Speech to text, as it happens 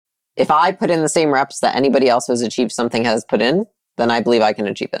if I put in the same reps that anybody else who's achieved something has put in, then I believe I can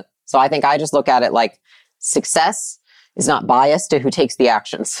achieve it. So I think I just look at it like success is not biased to who takes the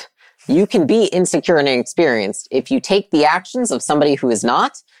actions. You can be insecure and inexperienced. If you take the actions of somebody who is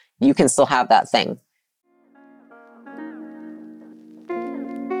not, you can still have that thing.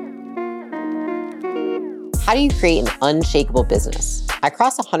 How do you create an unshakable business? I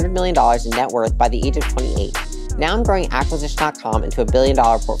crossed $100 million in net worth by the age of 28. Now I'm growing Acquisition.com into $1 billion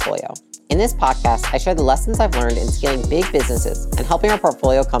portfolio. In this podcast, I share the lessons I've learned in scaling big businesses and helping our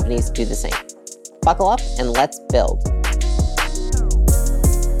portfolio companies do the same. Buckle up and let's build.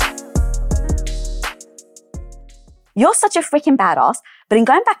 You're such a freaking badass, but in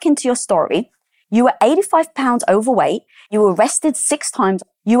going back into your story, you were 85 pounds overweight, you were arrested 6 times,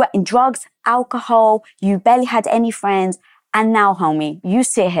 you were in drugs, alcohol, you barely had any friends, and now, homie, you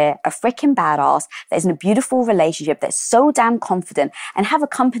sit here, a freaking badass that is in a beautiful relationship, that's so damn confident, and have a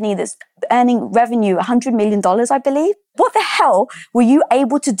company that's earning revenue, $100 million, I believe. What the hell were you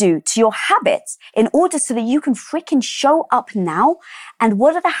able to do to your habits in order so that you can freaking show up now? And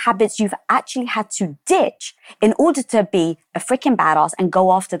what are the habits you've actually had to ditch in order to be a freaking badass and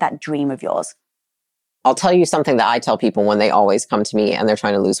go after that dream of yours? I'll tell you something that I tell people when they always come to me and they're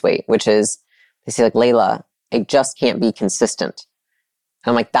trying to lose weight, which is they say like, Layla, I just can't be consistent.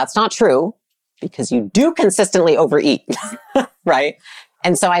 And I'm like, that's not true because you do consistently overeat, right?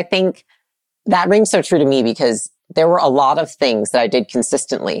 And so I think that rings so true to me because there were a lot of things that I did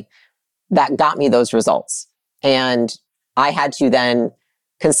consistently that got me those results. And I had to then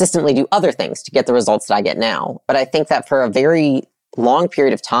consistently do other things to get the results that I get now. But I think that for a very long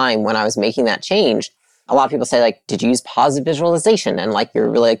period of time when I was making that change, a lot of people say like, did you use positive visualization? And like, you're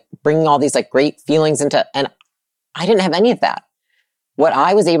really like bringing all these like great feelings into, and I didn't have any of that. What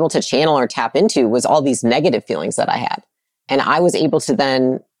I was able to channel or tap into was all these negative feelings that I had. And I was able to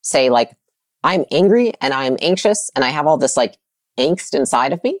then say like, I'm angry and I'm anxious and I have all this like angst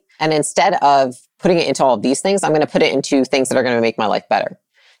inside of me. And instead of putting it into all of these things, I'm going to put it into things that are going to make my life better.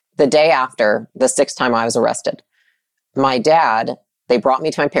 The day after the 6th time I was arrested, my dad, they brought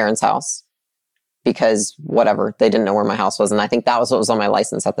me to my parents' house because whatever, they didn't know where my house was. And I think that was what was on my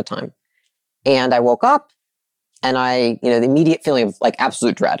license at the time. And I woke up and the immediate feeling of like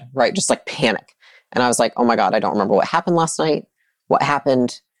absolute dread, right? Just like panic. And I was like, oh my God, I don't remember what happened last night. What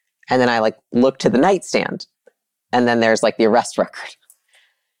happened? And then I like looked to the nightstand and then there's like the arrest record.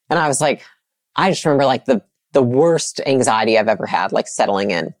 And I was like, I just remember like the worst anxiety I've ever had, like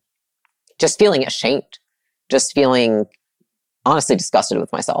settling in, just feeling ashamed, just feeling honestly disgusted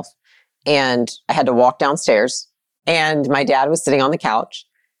with myself. And I had to walk downstairs and my dad was sitting on the couch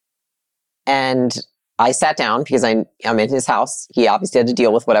and I sat down because I'm in his house. He obviously had to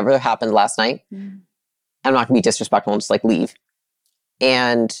deal with whatever happened last night. I'm not going to be disrespectful and just like leave.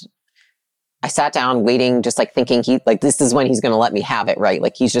 And I sat down waiting, just like thinking this is when he's going to let me have it, right?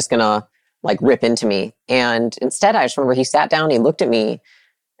 Like he's just going to like rip into me. And instead, I just remember he sat down, he looked at me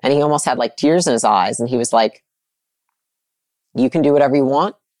and he almost had like tears in his eyes. And he was like, you can do whatever you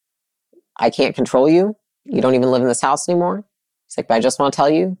want. I can't control you. You don't even live in this house anymore. He's like, but I just want to tell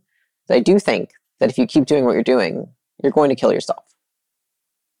you that I do think that if you keep doing what you're doing, you're going to kill yourself.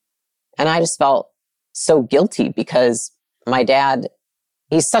 And I just felt so guilty because my dad,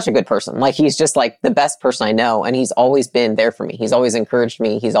 he's such a good person. Like he's just like the best person I know. And he's always been there for me. He's always encouraged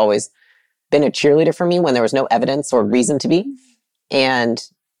me. He's always been a cheerleader for me when there was no evidence or reason to be. And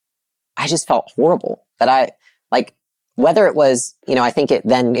I just felt horrible that I like, whether it was, I think it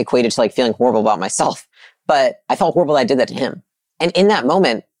then equated to like feeling horrible about myself, but I felt horrible that I did that to him. And in that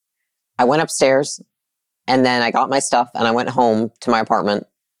moment, I went upstairs and then I got my stuff and I went home to my apartment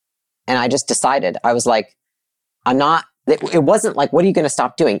and I just decided, I was like, it wasn't like, what are you going to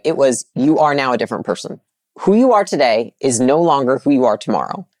stop doing? It was, you are now a different person. Who you are today is no longer who you are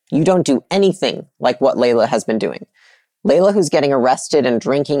tomorrow. You don't do anything like what Layla has been doing. Layla, who's getting arrested and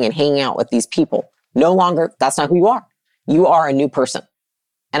drinking and hanging out with these people, no longer, that's not who you are. You are a new person.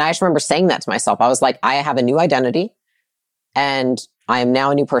 And I just remember saying that to myself. I was like, I have a new identity and I am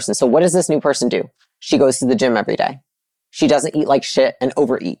now a new person. So what does this new person do? She goes to the gym every day. She doesn't eat like shit and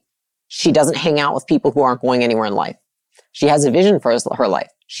overeat. She doesn't hang out with people who aren't going anywhere in life. She has a vision for her life.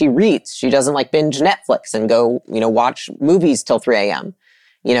 She reads. She doesn't like binge Netflix and go, watch movies till 3 a.m.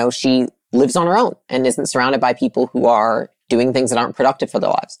 She lives on her own and isn't surrounded by people who are doing things that aren't productive for their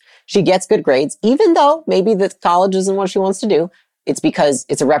lives. She gets good grades, even though maybe the college isn't what she wants to do. It's because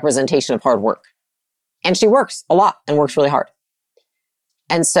it's a representation of hard work. And she works a lot and works really hard.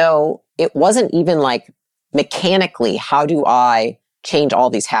 And so it wasn't even like mechanically, how do I change all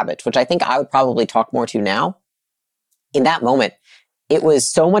these habits, which I think I would probably talk more to now. In that moment, it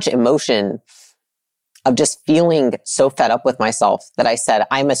was so much emotion of just feeling so fed up with myself that I said,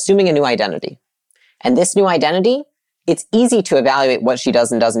 I'm assuming a new identity. And this new identity, it's easy to evaluate what she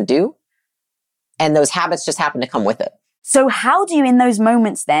does and doesn't do. And those habits just happen to come with it. So how do you in those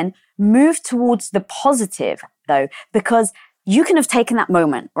moments then move towards the positive though? Because you can have taken that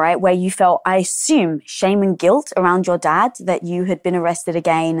moment, right, where you felt, I assume, shame and guilt around your dad that you had been arrested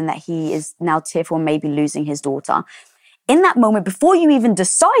again and that he is now tearful and maybe losing his daughter. In that moment, before you even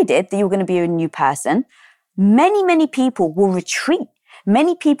decided that you were going to be a new person, many people will retreat.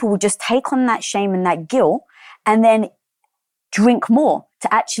 Many people will just take on that shame and that guilt and then drink more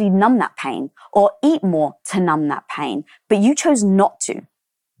to actually numb that pain or eat more to numb that pain. But you chose not to.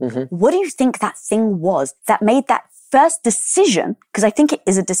 Mm-hmm. What do you think that thing was that made that first decision, because I think it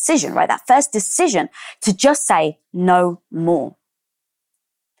is a decision, right? That first decision to just say no more.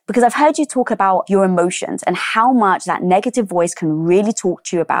 Because I've heard you talk about your emotions and how much that negative voice can really talk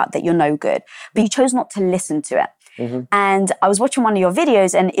to you about that you're no good, but you chose not to listen to it. Mm-hmm. And I was watching one of your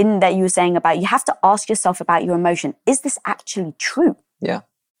videos and in that you were saying about you have to ask yourself about your emotion. Is this actually true? Yeah.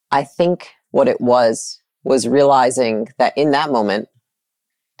 I think what it was realizing that in that moment,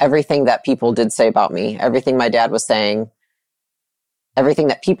 everything that people did say about me, everything my dad was saying, everything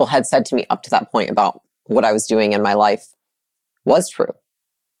that people had said to me up to that point about what I was doing in my life was true.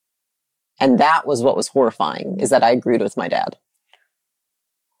 And that was what was horrifying, is that I agreed with my dad.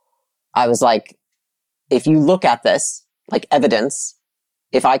 I was like, if you look at this like evidence,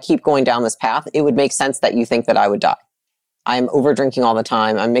 if I keep going down this path, it would make sense that you think that I would die. I'm over drinking all the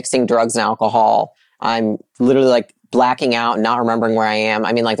time. I'm mixing drugs and alcohol. I'm literally like blacking out and not remembering where I am.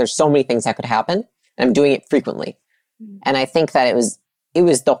 I mean, like there's so many things that could happen and I'm doing it frequently. And I think that it was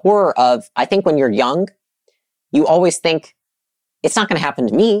the horror of, I think when you're young, you always think it's not going to happen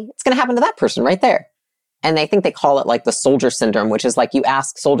to me. It's going to happen to that person right there. And I think they call it like the soldier syndrome, which is like you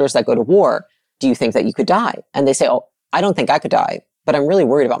ask soldiers that go to war, do you think that you could die? And they say, oh, I don't think I could die, but I'm really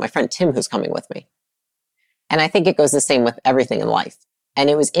worried about my friend Tim who's coming with me. And I think it goes the same with everything in life. And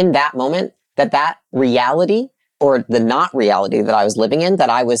it was in that moment that reality or the not reality that I was living in, that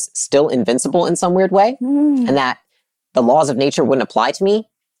I was still invincible in some weird way and that the laws of nature wouldn't apply to me,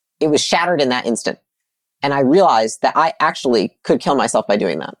 it was shattered in that instant. And I realized that I actually could kill myself by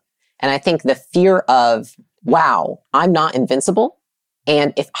doing that. And I think the fear of, wow, I'm not invincible.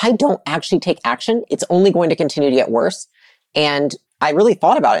 And if I don't actually take action, it's only going to continue to get worse. And I really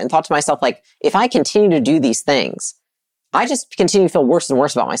thought about it and thought to myself, like, if I continue to do these things, I just continue to feel worse and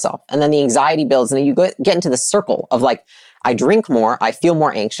worse about myself. And then the anxiety builds and then you get into the circle of like, I drink more, I feel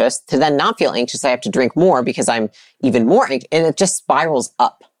more anxious. To then not feel anxious, I have to drink more because I'm even more anxious. And it just spirals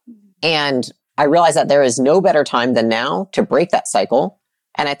up. And I realized that there is no better time than now to break that cycle.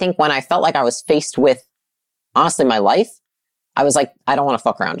 And I think when I felt like I was faced with, honestly, my life, I was like, I don't want to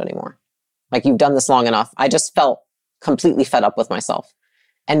fuck around anymore. Like, you've done this long enough. I just felt completely fed up with myself.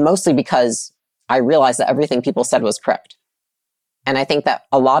 And mostly because I realized that everything people said was correct. And I think that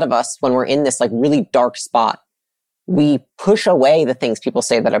a lot of us, when we're in this like really dark spot, we push away the things people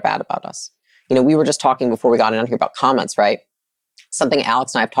say that are bad about us. You know, we were just talking before we got in here about comments, right? Something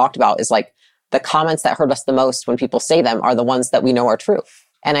Alex and I have talked about is like the comments that hurt us the most when people say them are the ones that we know are true.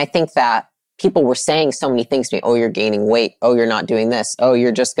 And I think that people were saying so many things to me. Oh, you're gaining weight. Oh, you're not doing this. Oh,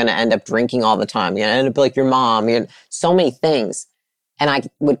 you're just going to end up drinking all the time. You're going to end up like your mom. You're so many things. And I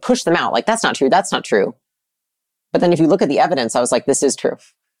would push them out. Like, that's not true. That's not true. But then if you look at the evidence, I was like, this is true.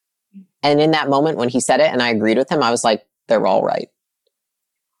 And in that moment when he said it and I agreed with him, I was like, they're all right.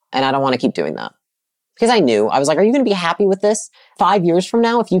 And I don't want to keep doing that. Because I knew, I was like, are you going to be happy with this 5 years from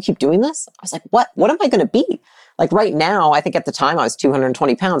now if you keep doing this? I was like, what am I going to be? Like right now, I think at the time I was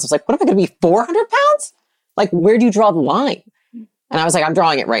 220 pounds. I was like, what am I going to be, 400 pounds? Like, where do you draw the line? And I was like, I'm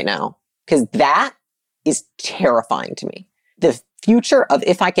drawing it right now. Because that is terrifying to me. The future of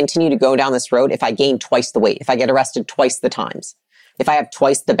if I continue to go down this road, if I gain twice the weight, if I get arrested twice the times, if I have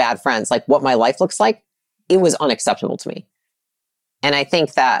twice the bad friends, like what my life looks like, it was unacceptable to me. And I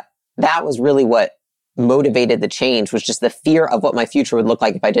think that that was really what motivated the change, was just the fear of what my future would look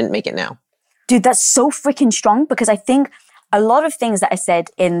like if I didn't make it now. Dude, that's so freaking strong, because I think a lot of things that I said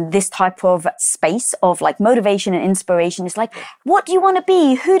in this type of space of like motivation and inspiration is like, what do you want to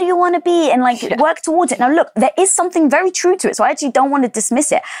be? Who do you want to be? And like work towards it. Now look, there is something very true to it. So I actually don't want to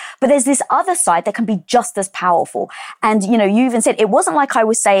dismiss it. But there's this other side that can be just as powerful. And you know, you even said, it wasn't like I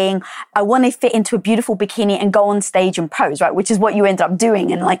was saying, I want to fit into a beautiful bikini and go on stage and pose, right? Which is what you ended up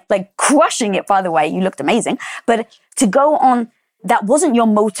doing and like crushing it, by the way. You looked amazing. But to go on, that wasn't your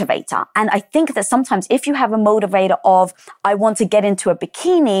motivator. And I think that sometimes if you have a motivator of, I want to get into a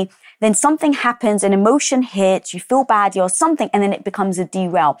bikini, then something happens, an emotion hits, you feel badly or something, and then it becomes a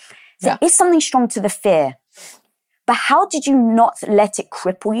derail. So it's something strong to the fear. But how did you not let it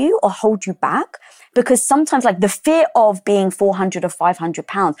cripple you or hold you back? Because sometimes like the fear of being 400 or 500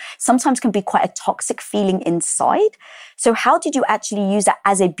 pounds sometimes can be quite a toxic feeling inside. So how did you actually use that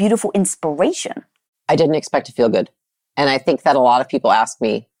as a beautiful inspiration? I didn't expect to feel good. And I think that a lot of people ask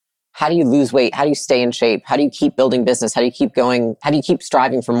me, how do you lose weight? How do you stay in shape? How do you keep building business? How do you keep going? How do you keep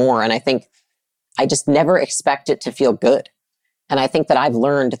striving for more? And I think I just never expect it to feel good. And I think that I've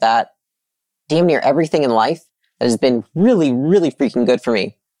learned that damn near everything in life that has been really, really freaking good for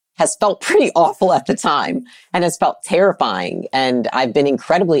me has felt pretty awful at the time and has felt terrifying. And I've been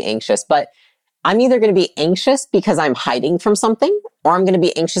incredibly anxious, but I'm either going to be anxious because I'm hiding from something or I'm going to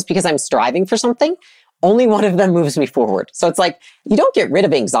be anxious because I'm striving for something. Only one of them moves me forward. So it's like, you don't get rid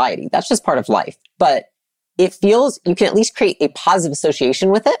of anxiety. That's just part of life. But it feels, you can at least create a positive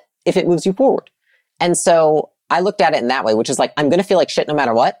association with it if it moves you forward. And so I looked at it in that way, which is like, I'm going to feel like shit no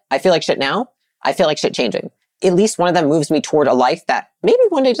matter what. I feel like shit now. I feel like shit changing. At least one of them moves me toward a life that maybe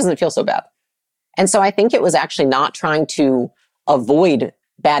one day doesn't feel so bad. And so I think it was actually not trying to avoid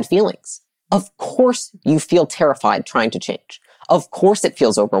bad feelings. Of course you feel terrified trying to change. Of course it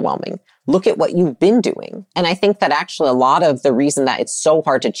feels overwhelming. Look at what you've been doing. And I think that actually a lot of the reason that it's so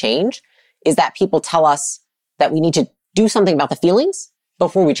hard to change is that people tell us that we need to do something about the feelings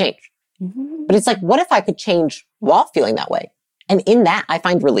before we change. Mm-hmm. But it's like, what if I could change while feeling that way? And in that, I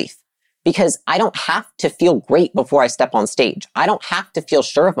find relief because I don't have to feel great before I step on stage. I don't have to feel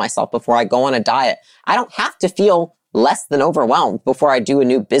sure of myself before I go on a diet. I don't have to feel less than overwhelmed before I do a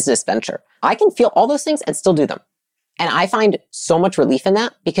new business venture. I can feel all those things and still do them. And I find so much relief in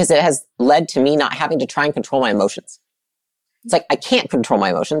that because it has led to me not having to try and control my emotions. It's like, I can't control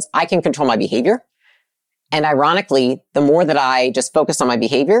my emotions. I can control my behavior. And ironically, the more that I just focus on my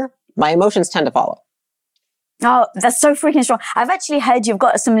behavior, my emotions tend to follow. Oh, that's so freaking strong. I've actually heard you've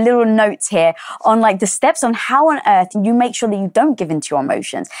got some little notes here on like the steps on how on earth you make sure that you don't give into your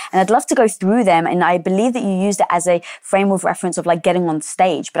emotions. And I'd love to go through them. And I believe that you used it as a frame of reference of like getting on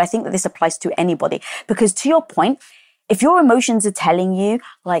stage. But I think that this applies to anybody because to your point, if your emotions are telling you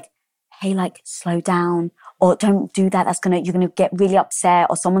like, hey, like slow down, or don't do that, you're gonna get really upset,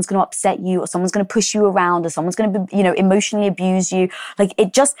 or someone's gonna upset you, or someone's gonna push you around, or someone's gonna be, emotionally abuse you. Like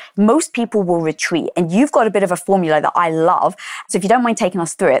most people will retreat. And you've got a bit of a formula that I love. So if you don't mind taking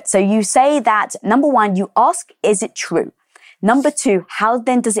us through it. So you say that number one, you ask, is it true? Number two, how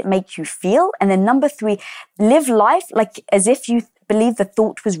then does it make you feel? And then number three, live life like as if you believe the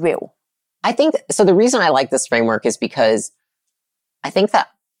thought was real. I think, so the reason I like this framework is because I think that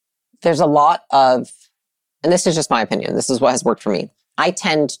there's a lot of, and this is just my opinion, this is what has worked for me. I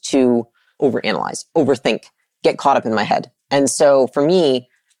tend to overanalyze, overthink, get caught up in my head. And so for me,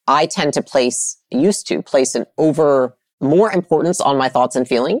 I tend to place more importance on my thoughts and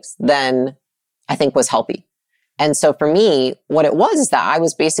feelings than I think was healthy. And so for me, what it was is that I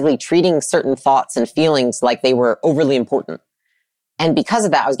was basically treating certain thoughts and feelings like they were overly important. And because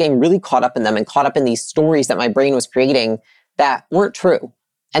of that, I was getting really caught up in them and caught up in these stories that my brain was creating that weren't true.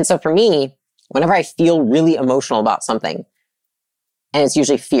 And so for me, whenever I feel really emotional about something, and it's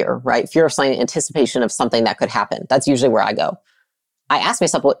usually fear, right? Fear of something, anticipation of something that could happen. That's usually where I go. I ask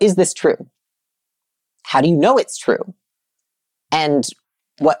myself, well, is this true? How do you know it's true? And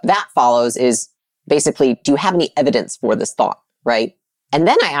what that follows is basically, do you have any evidence for this thought, right? And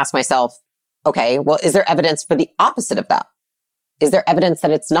then I ask myself, okay, well, is there evidence for the opposite of that? Is there evidence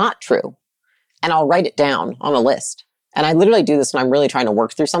that it's not true? And I'll write it down on a list. And I literally do this when I'm really trying to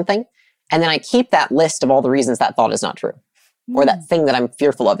work through something. And then I keep that list of all the reasons that thought is not true, or that thing that I'm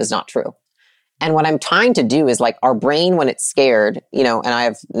fearful of is not true. And what I'm trying to do is like our brain when it's scared, and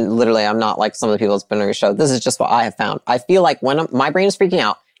I'm not like some of the people that's been on your show. This is just what I have found. I feel like when my brain is freaking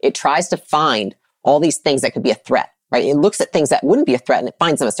out, it tries to find all these things that could be a threat, right? It looks at things that wouldn't be a threat and it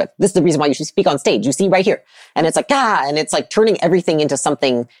finds them as threats. This is the reason why you should speak on stage. You see right here. And it's like, and it's like turning everything into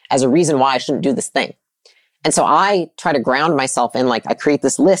something as a reason why I shouldn't do this thing. And so I try to ground myself in like, I create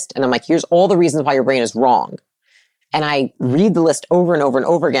this list and I'm like, here's all the reasons why your brain is wrong. And I read the list over and over and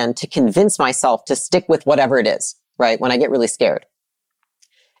over again to convince myself to stick with whatever it is, right? When I get really scared.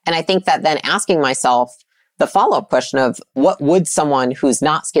 And I think that then asking myself the follow-up question of what would someone who's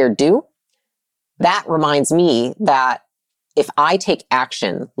not scared do? That reminds me that if I take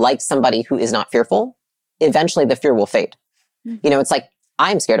action like somebody who is not fearful, eventually the fear will fade. It's like,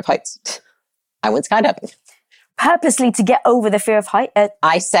 I'm scared of heights. I went skydiving. Purposely to get over the fear of height?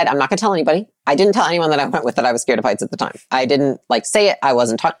 I said, I'm not going to tell anybody. I didn't tell anyone that I went with that I was scared of heights at the time. I didn't say it. I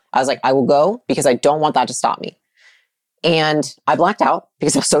wasn't taught. I was like, I will go because I don't want that to stop me. And I blacked out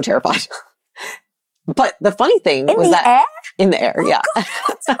because I was so terrified. But the funny thing was that in the air, yeah.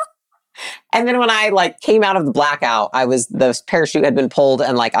 And then when I like came out of the blackout, the parachute had been pulled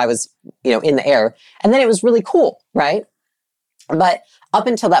and like I was, in the air. And then it was really cool, right? But up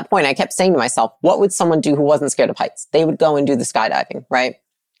until that point, I kept saying to myself, what would someone do who wasn't scared of heights? They would go and do the skydiving, right?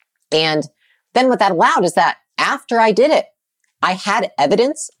 And then what that allowed is that after I did it, I had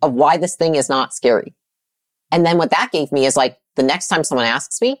evidence of why this thing is not scary. And then what that gave me is like, the next time someone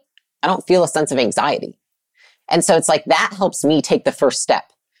asks me, I don't feel a sense of anxiety. And so it's like, that helps me take the first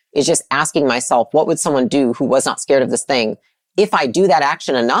step, is just asking myself, what would someone do who was not scared of this thing? If I do that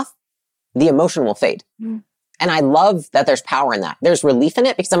action enough, the emotion will fade. Mm. And I love that there's power in that. There's relief in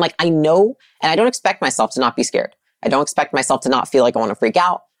it because I'm like, I know, and I don't expect myself to not be scared. I don't expect myself to not feel like I want to freak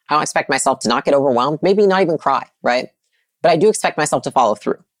out. I don't expect myself to not get overwhelmed, maybe not even cry, right? But I do expect myself to follow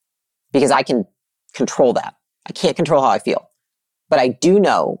through because I can control that. I can't control how I feel. But I do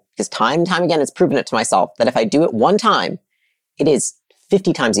know, because time and time again, it's proven it to myself, that if I do it one time, it is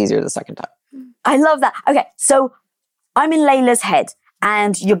 50 times easier the second time. I love that. Okay, so I'm in Layla's head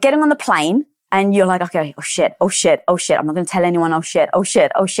and you're getting on the plane and you're like, okay, oh shit. I'm not going to tell anyone, oh shit.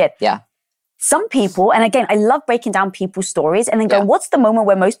 Yeah. Some people, and again, I love breaking down people's stories and then going, what's the moment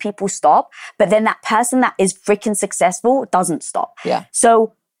where most people stop? But then that person that is freaking successful doesn't stop. Yeah.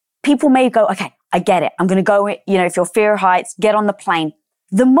 So people may go, okay, I get it. I'm going to go, if you're fear of heights, get on the plane.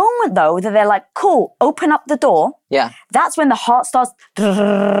 The moment though that they're like, cool, open up the door. Yeah. That's when the heart starts,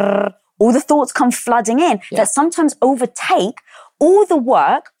 all the thoughts come flooding in that sometimes overtake all the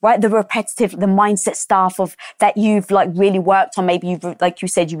work, right? The repetitive, the mindset stuff of that you've like really worked on. Maybe you've, like you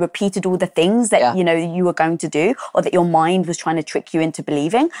said, you repeated all the things that, you were going to do or that your mind was trying to trick you into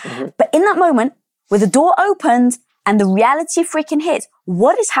believing. Mm-hmm. But in that moment where the door opens and the reality freaking hits,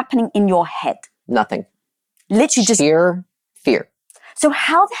 what is happening in your head? Nothing. Literally just sheer fear. So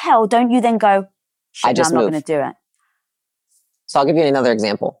how the hell don't you then go, shit, I'm not going to do it? So I'll give you another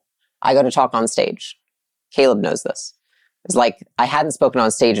example. I go to talk on stage. Caleb knows this. It's like I hadn't spoken on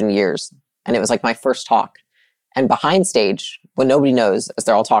stage in years, and it was like my first talk. And behind stage, when nobody knows, as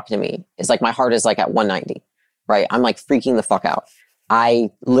they're all talking to me, it's like my heart is like at 190, right? I'm like freaking the fuck out.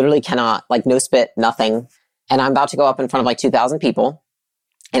 I literally cannot, like no spit, nothing. And I'm about to go up in front of like 2,000 people.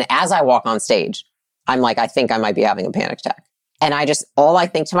 And as I walk on stage, I'm like, I think I might be having a panic attack. And all I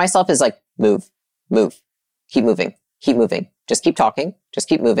think to myself is like, move, keep moving. Just keep talking. Just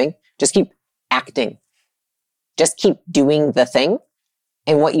keep moving. Just keep acting. Just keep doing the thing.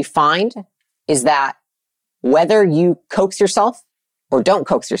 And what you find is that whether you coax yourself or don't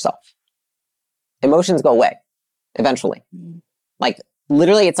coax yourself, emotions go away eventually. Mm. Like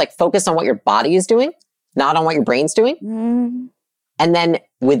literally it's like focus on what your body is doing, not on what your brain's doing. Mm. And then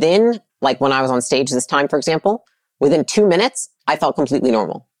within, like when I was on stage this time, for example, within 2 minutes, I felt completely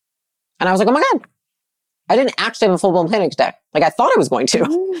normal. And I was like, oh my God, I didn't actually have a full-blown panic attack. Like I thought I was going to.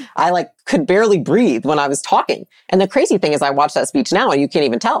 Mm. I like could barely breathe when I was talking. And the crazy thing is I watched that speech now and you can't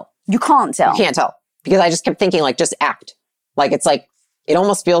even tell. You can't tell. You can't tell. Because I just kept thinking like, just act. Like, it's like, it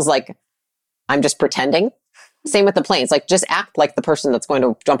almost feels like I'm just pretending. Same with the plane. It's like, just act like the person that's going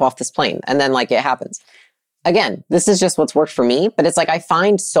to jump off this plane. And then like it happens. Again, this is just what's worked for me. But it's like, I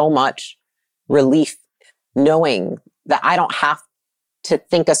find so much relief knowing that I don't have to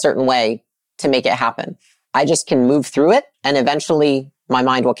think a certain way to make it happen. I just can move through it and eventually my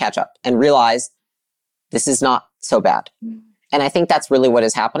mind will catch up and realize this is not so bad. Mm. And I think that's really what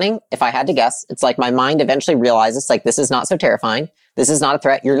is happening. If I had to guess, it's like my mind eventually realizes like, this is not so terrifying. This is not a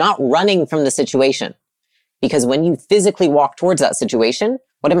threat. You're not running from the situation. Because when you physically walk towards that situation,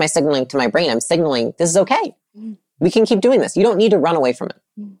 what am I signaling to my brain? I'm signaling, this is okay. Mm. We can keep doing this. You don't need to run away from it.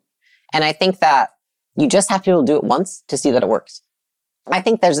 Mm. And I think that you just have to be able to do it once to see that it works. I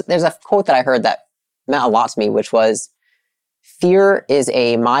think there's a quote that I heard that meant a lot to me, which was, fear is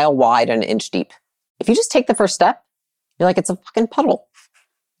a mile wide and an inch deep. If you just take the first step, you're like, it's a fucking puddle.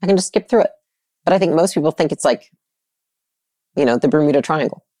 I can just skip through it. But I think most people think it's like, the Bermuda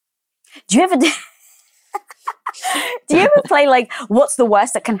Triangle. Do you ever play like, what's the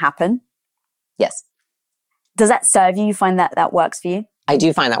worst that can happen? Yes. Does that serve you? You find that works for you? I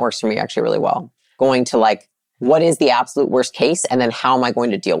do find that works for me actually really well. Going to like, what is the absolute worst case? And then how am I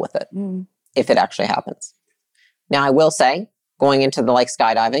going to deal with it if it actually happens? Now, I will say, going into the like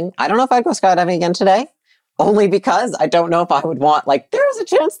skydiving, I don't know if I'd go skydiving again today. Only because I don't know if I would want, like, there's a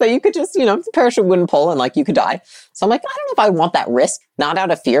chance that you could just, the parachute wouldn't pull and like you could die. So I'm like, I don't know if I want that risk, not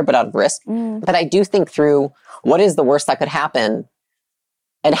out of fear, but out of risk. Mm. But I do think through what is the worst that could happen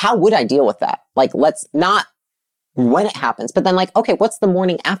and how would I deal with that? Like, let's not when it happens, but then like, okay, what's the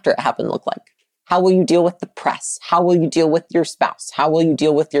morning after it happened look like? How will you deal with the press? How will you deal with your spouse? How will you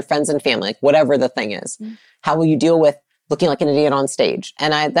deal with your friends and family? Like whatever the thing is. How will you deal with looking like an idiot on stage?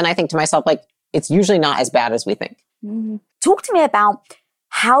 And then I think to myself, like, it's usually not as bad as we think. Talk to me about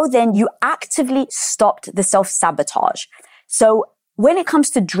how then you actively stopped the self-sabotage. So when it comes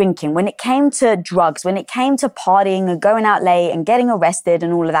to drinking, when it came to drugs, when it came to partying and going out late and getting arrested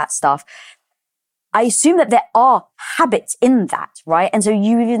and all of that stuff, I assume that there are habits in that, right? And so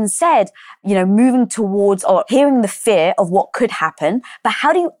you even said, moving towards or hearing the fear of what could happen, but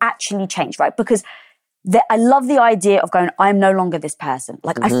how do you actually change, right? Because I love the idea of going, I'm no longer this person.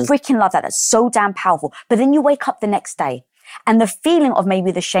 Like, I freaking love that. That's so damn powerful. But then you wake up the next day and the feeling of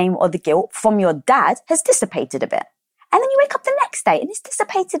maybe the shame or the guilt from your dad has dissipated a bit. And then you wake up the next day and it's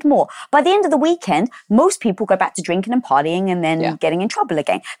dissipated more. By the end of the weekend, most people go back to drinking and partying and then getting in trouble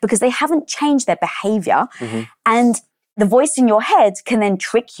again because they haven't changed their behavior. And the voice in your head can then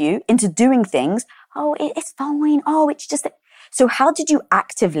trick you into doing things. Oh, it's fine. Oh, it's just... So how did you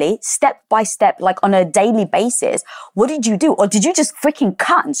actively, step by step, like on a daily basis, what did you do? Or did you just freaking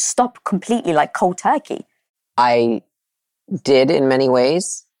cut and stop completely like cold turkey? I did in many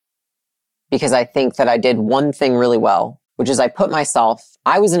ways, because I think that I did one thing really well, which is I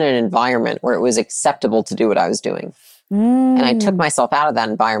was in an environment where it was acceptable to do what I was doing. And I took myself out of that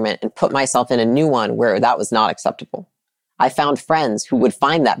environment and put myself in a new one where that was not acceptable. I found friends who would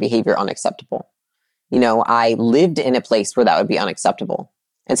find that behavior unacceptable. I lived in a place where that would be unacceptable.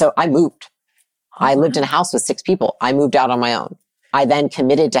 And so I moved. I lived in a house with 6 people. I moved out on my own. I then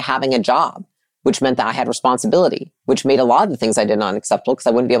committed to having a job, which meant that I had responsibility, which made a lot of the things I did unacceptable because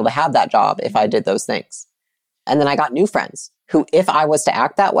I wouldn't be able to have that job if I did those things. And then I got new friends who, if I was to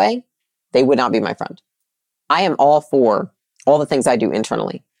act that way, they would not be my friend. I am all for all the things I do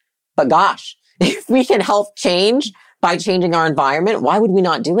internally. But gosh, if we can help change by changing our environment, why would we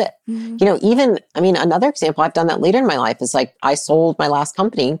not do it? Another example, I've done that later in my life is like, I sold my last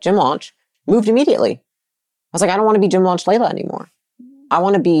company, Gym Launch, moved immediately. I was like, I don't want to be Gym Launch Layla anymore. I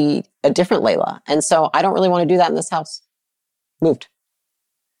want to be a different Layla. And so I don't really want to do that in this house. Moved.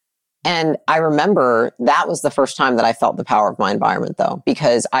 And I remember that was the first time that I felt the power of my environment though,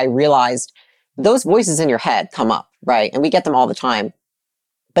 because I realized those voices in your head come up, right? And we get them all the time.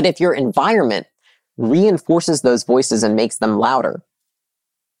 But if your environment reinforces those voices and makes them louder,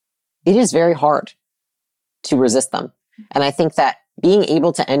 it is very hard to resist them. And I think that being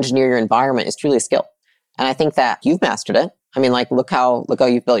able to engineer your environment is truly a skill. And I think that you've mastered it. Look how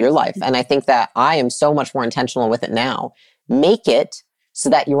you've built your life. And I think that I am so much more intentional with it now. Make it so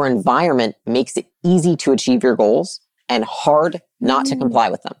that your environment makes it easy to achieve your goals and hard not to comply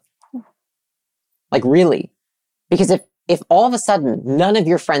with them. Like really. Because if all of a sudden none of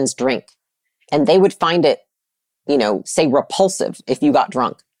your friends drink and they would find it, say repulsive if you got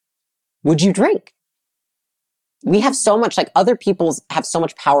drunk, would you drink? We have so much, other people have so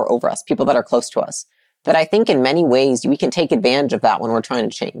much power over us, people that are close to us, that I think in many ways we can take advantage of that when we're trying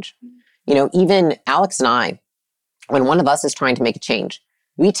to change. Even Alex and I, when one of us is trying to make a change,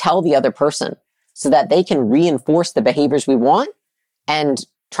 we tell the other person so that they can reinforce the behaviors we want and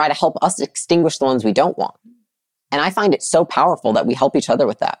try to help us extinguish the ones we don't want. And I find it so powerful that we help each other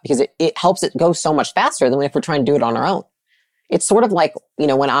with that because it helps it go so much faster than if we're trying to do it on our own. It's sort of like,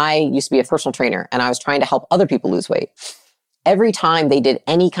 when I used to be a personal trainer and I was trying to help other people lose weight. Every time they did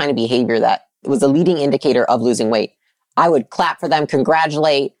any kind of behavior that was a leading indicator of losing weight, I would clap for them,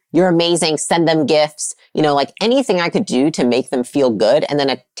 congratulate, you're amazing, send them gifts, anything I could do to make them feel good and then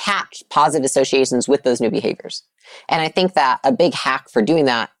attach positive associations with those new behaviors. And I think that a big hack for doing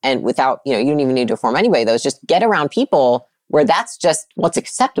that, and without, you don't even need to perform anyway, though, is just get around people where that's just what's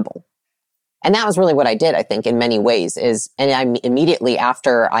acceptable. And that was really what I did, I think, in many ways and I immediately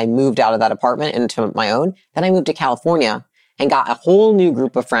after I moved out of that apartment into my own, then I moved to California and got a whole new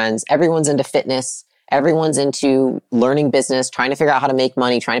group of friends. Everyone's into fitness. Everyone's into learning business, trying to figure out how to make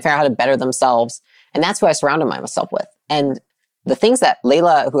money, trying to figure out how to better themselves. And that's who I surrounded myself with. And the things that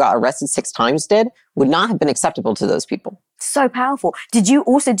Layla, who got arrested 6 times, did would not have been acceptable to those people. So powerful. Did you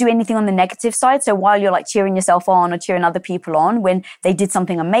also do anything on the negative side? So while you're cheering yourself on or cheering other people on, when they did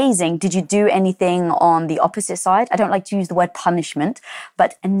something amazing, did you do anything on the opposite side? I don't like to use the word punishment,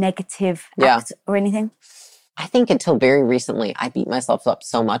 but a negative act or anything? I think until very recently, I beat myself up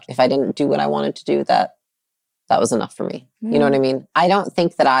so much. If I didn't do what I wanted to do, that was enough for me. You know what I mean? I don't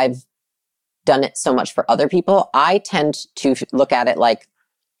think that I've done it so much for other people. I tend to look at it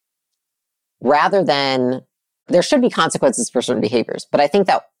rather than there should be consequences for certain behaviors. But I think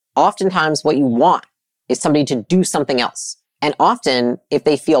that oftentimes what you want is somebody to do something else. And often if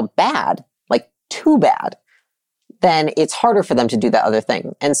they feel bad, too bad, then it's harder for them to do that other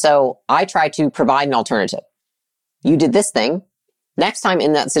thing. And so I try to provide an alternative. You did this thing. Next time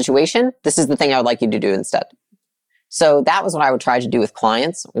in that situation, this is the thing I would like you to do instead. So that was what I would try to do with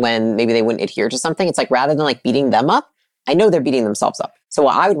clients when maybe they wouldn't adhere to something. It's like, rather than like beating them up, I know they're beating themselves up. So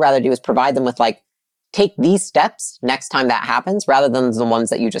what I would rather do is provide them with like, take these steps next time that happens, rather than the ones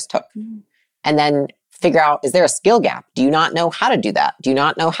that you just took. And then figure out, is there a skill gap? Do you not know how to do that? Do you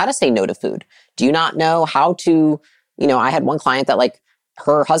not know how to say no to food? Do you not know how to, I had one client that like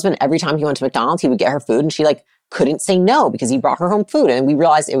her husband, every time he went to McDonald's, he would get her food and she like couldn't say no because he brought her home food. And we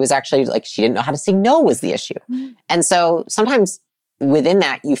realized it was actually like, she didn't know how to say no was the issue. And so sometimes within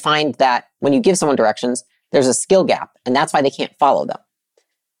that, you find that when you give someone directions, there's a skill gap, and that's why they can't follow them.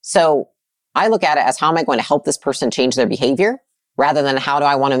 So I look at it as, how am I going to help this person change their behavior, rather than how do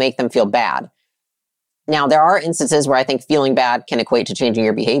I want to make them feel bad? Now, there are instances where I think feeling bad can equate to changing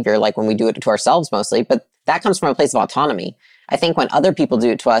your behavior, like when we do it to ourselves mostly, but that comes from a place of autonomy. I think when other people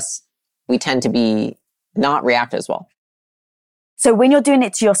do it to us, we tend to be not react as well. So when you're doing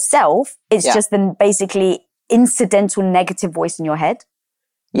it to yourself, it's just then basically incidental negative voice in your head?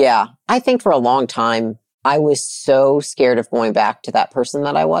 Yeah. I think for a long time, I was so scared of going back to that person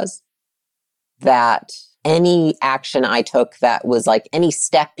that I was, that any action I took that was like any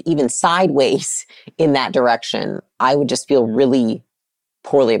step, even sideways in that direction, I would just feel really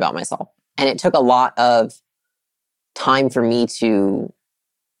poorly about myself. And it took a lot of time for me to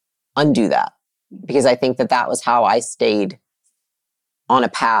undo that, because I think that that was how I stayed on a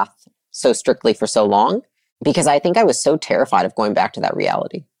path so strictly for so long, because I think I was so terrified of going back to that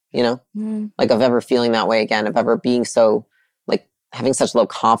reality, like of ever feeling that way again, of ever being so like having such low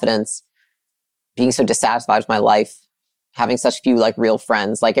confidence, being so dissatisfied with my life, having such few like real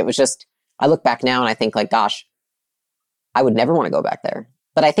friends. Like it was just, I look back now and I think like, gosh, I would never want to go back there.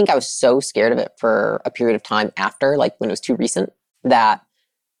 But I think I was so scared of it for a period of time after, like when it was too recent, that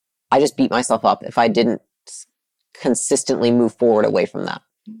I just beat myself up if I didn't consistently move forward away from that.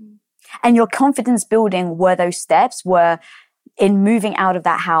 And your confidence building were those steps, were in moving out of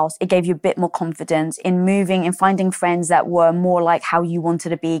that house, it gave you a bit more confidence. In moving and finding friends that were more like how you wanted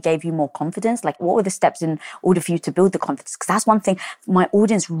to be, gave you more confidence. Like, what were the steps in order for you to build the confidence? Because that's one thing my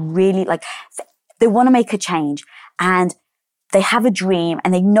audience really like. They want to make a change and they have a dream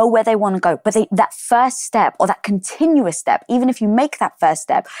and they know where they want to go. But that first step, or that continuous step, even if you make that first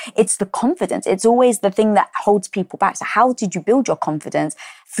step, it's the confidence. It's always the thing that holds people back. So how did you build your confidence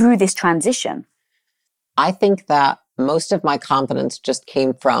through this transition? I think that most of my confidence just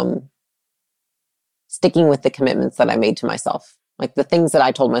came from sticking with the commitments that I made to myself. Like the things that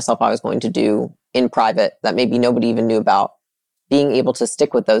I told myself I was going to do in private that maybe nobody even knew about, being able to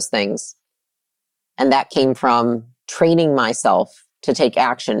stick with those things. And that came from training myself to take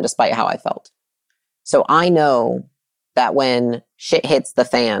action despite how I felt. So I know that when shit hits the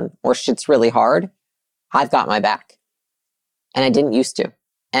fan or shit's really hard, I've got my back. And I didn't used to.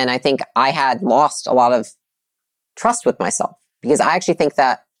 And I think I had lost a lot of trust with myself, because I actually think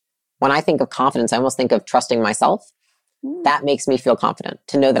that when I think of confidence, I almost think of trusting myself. That makes me feel confident,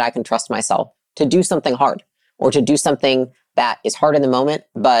 to know that I can trust myself to do something hard, or to do something that is hard in the moment,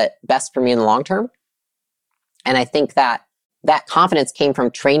 but best for me in the long term. And I think that that confidence came from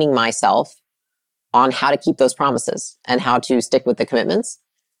training myself on how to keep those promises and how to stick with the commitments.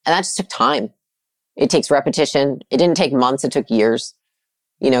 And that just took time. It takes repetition. It didn't take months. It took years,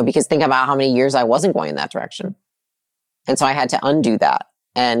 because think about how many years I wasn't going in that direction. And so I had to undo that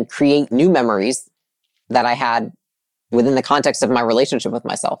and create new memories that I had within the context of my relationship with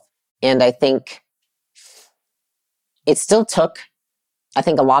myself. And I think it still took,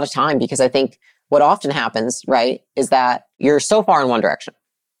 a lot of time, because I think what often happens, right, is that you're so far in one direction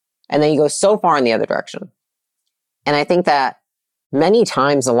and then you go so far in the other direction. And I think that many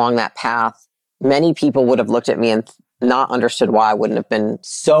times along that path, many people would have looked at me and not understood why I wouldn't have been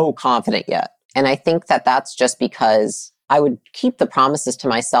so confident yet. And I think that that's just because I would keep the promises to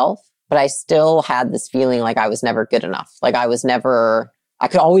myself, but I still had this feeling like I was never good enough. Like I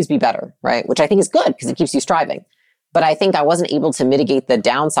could always be better, right? Which I think is good because it keeps you striving. But I think I wasn't able to mitigate the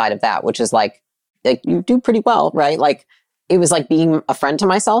downside of that, which is like you do pretty well, right? Like it was like being a friend to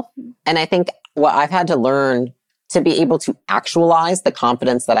myself. And I think what I've had to learn to be able to actualize the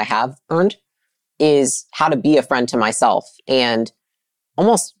confidence that I have earned is how to be a friend to myself and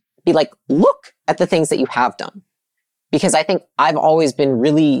almost be like, look at the things that you have done. Because I think I've always been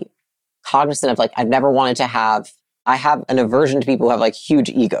really cognizant of like, I have an aversion to people who have like huge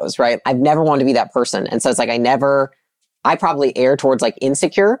egos, right? I've never wanted to be that person. And so it's like, I probably err towards like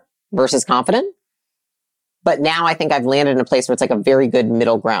insecure versus confident. But now I think I've landed in a place where it's like a very good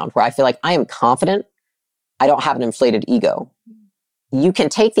middle ground where I feel like I am confident I don't have an inflated ego. You can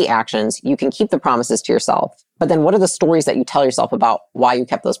take the actions, you can keep the promises to yourself, but then what are the stories that you tell yourself about why you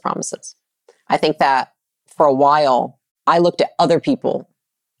kept those promises? I think that for a while, I looked at other people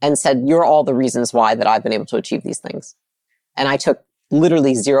and said, you're all the reasons why that I've been able to achieve these things. And I took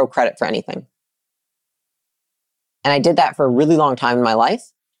literally zero credit for anything. And I did that for a really long time in my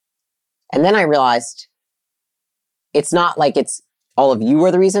life. And then I realized it's not like it's all of you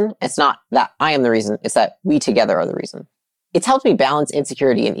are the reason. It's not that I am the reason. It's that we together are the reason. It's helped me balance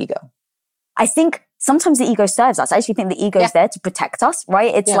insecurity and ego. I think sometimes the ego serves us. I actually think the ego is there to protect us,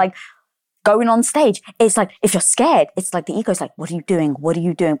 right? It's like going on stage. It's like, if you're scared, it's like the ego's like, what are you doing? What are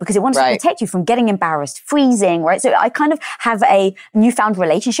you doing? Because it wants to protect you from getting embarrassed, freezing, right? So I kind of have a newfound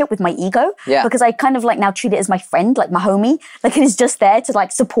relationship with my ego because I kind of like now treat it as my friend, like my homie. Like it is just there to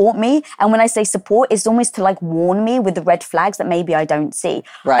like support me. And when I say support, it's almost to like warn me with the red flags that maybe I don't see.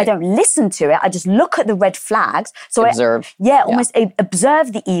 I don't listen to it. I just look at the red flags. So observe. Almost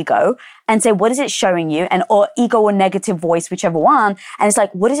observe the ego and say, what is it showing you? And or ego or negative voice, whichever one. And it's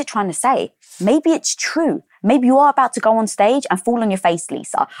like, what is it trying to say? Maybe it's true. Maybe you are about to go on stage and fall on your face,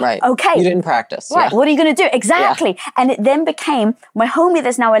 Lisa. Right. Okay. You didn't practice. Right. What are you going to do? Exactly. Yeah. And it then became my homie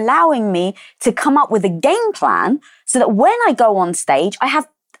that's now allowing me to come up with a game plan so that when I go on stage, I have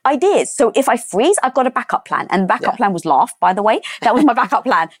ideas. So if I freeze, I've got a backup plan. And the backup plan was laugh, by the way. That was my backup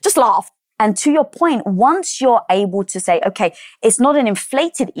plan. Just laugh. And to your point, once you're able to say, okay, it's not an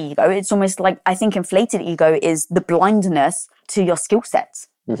inflated ego. It's almost like, I think inflated ego is the blindness to your skill sets.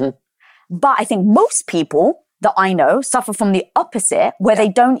 Mm-hmm. But I think most people that I know suffer from the opposite, where they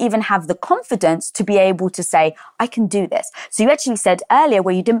don't even have the confidence to be able to say, I can do this. So you actually said earlier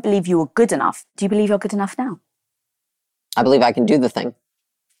where you didn't believe you were good enough. Do you believe you're good enough now? I believe I can do the thing.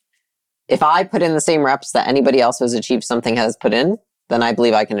 If I put in the same reps that anybody else who's achieved something has put in, then I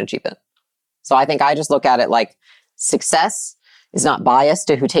believe I can achieve it. So I think I just look at it like success is not biased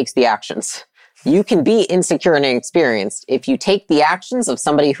to who takes the actions. You can be insecure and inexperienced. If you take the actions of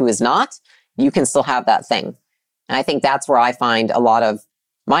somebody who is not, you can still have that thing. And I think that's where I find a lot of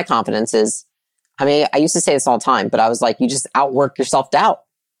my confidence is, I mean, I used to say this all the time, but I was like, you just outwork your self-doubt.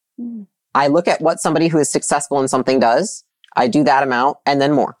 Mm. I look at what somebody who is successful in something does. I do that amount and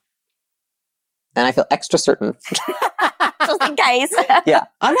then more. And I feel extra certain. Just in case. Yeah,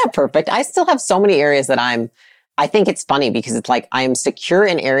 I'm not perfect. I still have so many areas that I think it's funny because it's like I am secure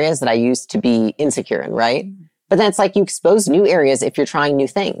in areas that I used to be insecure in, right? But then it's like you expose new areas if you're trying new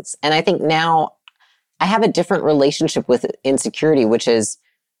things. And I think now I have a different relationship with insecurity, which is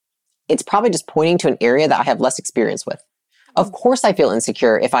it's probably just pointing to an area that I have less experience with. Of course I feel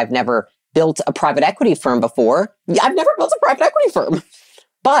insecure if I've never built a private equity firm before. I've never built a private equity firm.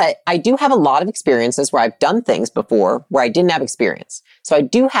 But I do have a lot of experiences where I've done things before where I didn't have experience. So I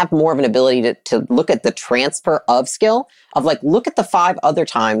do have more of an ability to look at the transfer of skill of like, look at the 5 other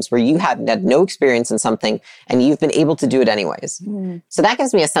times where you have had no experience in something and you've been able to do it anyways. Mm. So that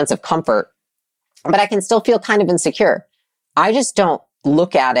gives me a sense of comfort, but I can still feel kind of insecure. I just don't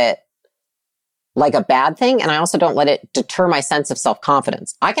look at it like a bad thing. And I also don't let it deter my sense of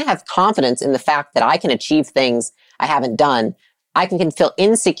self-confidence. I can have confidence in the fact that I can achieve things I haven't done. I can feel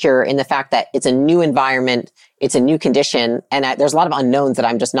insecure in the fact that it's a new environment, it's a new condition, and there's a lot of unknowns that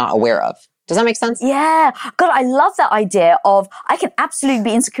I'm just not aware of. Does that make sense? Yeah. God, I love that idea of I can absolutely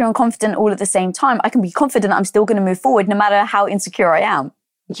be insecure and confident all at the same time. I can be confident I'm still going to move forward no matter how insecure I am.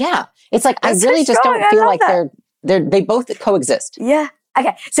 Yeah. It's like, I really just don't feel like they both coexist. Yeah.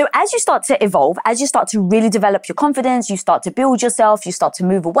 Okay. So as you start to evolve, as you start to really develop your confidence, you start to build yourself, you start to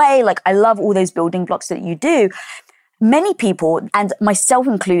move away. Like I love all those building blocks that you do. Many people, and myself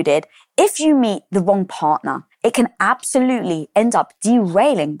included, if you meet the wrong partner, it can absolutely end up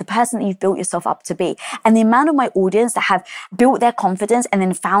derailing the person that you've built yourself up to be. And the amount of my audience that have built their confidence and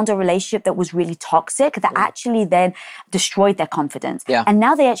then found a relationship that was really toxic, that actually then destroyed their confidence. Yeah. And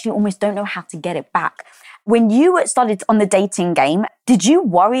now they actually almost don't know how to get it back. When you started on the dating game, did you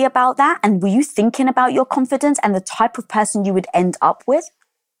worry about that? And were you thinking about your confidence and the type of person you would end up with?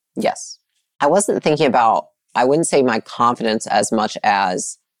 Yes. I wasn't thinking about, I wouldn't say my confidence as much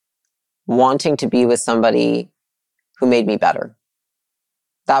as wanting to be with somebody who made me better.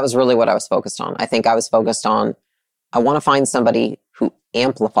 That was really what I was focused on. I think I was focused on, I want to find somebody who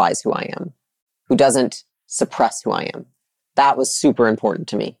amplifies who I am, who doesn't suppress who I am. That was super important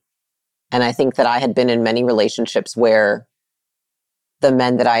to me. And I think that I had been in many relationships where the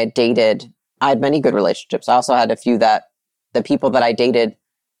men that I had dated, I had many good relationships. I also had a few that the people that I dated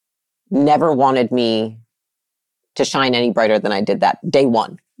never wanted me to shine any brighter than I did that day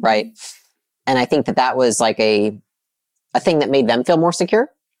one, right? And I think that that was like a thing that made them feel more secure.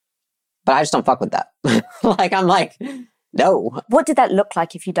 but I just don't fuck with that. Like, I'm like, no. What did that look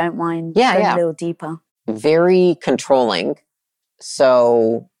like, if you don't mind Yeah, going yeah. a little deeper? Very controlling.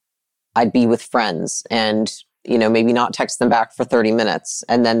 So I'd be with friends and, you know, maybe not text them back for 30 minutes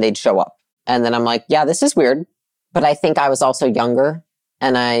and then they'd show up. And then I'm like, yeah, this is weird. But I think I was also younger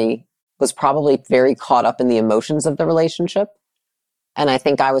and I was probably very caught up in the emotions of the relationship. And I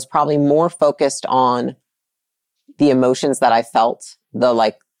think I was probably more focused on the emotions that I felt, the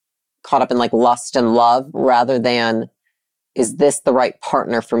like caught up in like lust and love, rather than, is this the right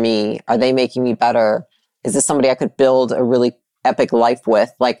partner for me? Are they making me better? Is this somebody I could build a really epic life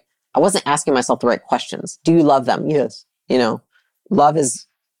with? Like, I wasn't asking myself the right questions. Do you love them? Yes. You know, love is,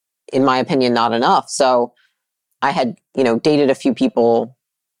 in my opinion, not enough. So I had, you know, dated a few people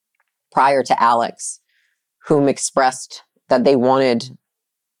prior to Alex whom expressed that they wanted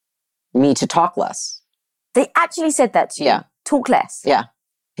me to talk less. They actually said that to you? Yeah. Talk less? Yeah.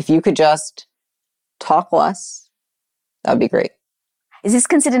 If you could just talk less, that would be great. Is this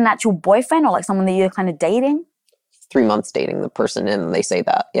considered an actual boyfriend or like someone that you're kind of dating? 3 months dating the person and they say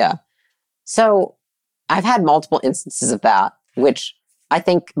that. Yeah. So I've had multiple instances of that, which I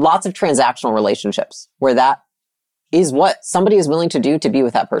think lots of transactional relationships where that is what somebody is willing to do to be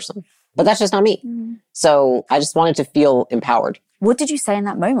with that person. But that's just not me. So I just wanted to feel empowered. What did you say in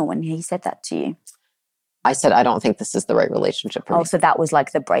that moment when he said that to you? I said, I don't think this is the right relationship for me. Oh, so that was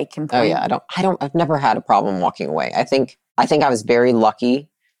like the breaking point. Oh yeah. I've never had a problem walking away. I think I was very lucky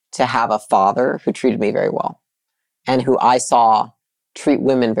to have a father who treated me very well and who I saw treat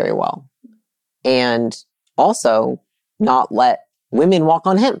women very well. And also not let women walk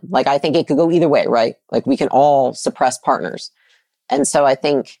on him. Like, I think it could go either way, right? Like, we can all suppress partners. And so I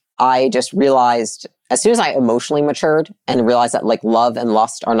think I just realized, as soon as I emotionally matured and realized that like love and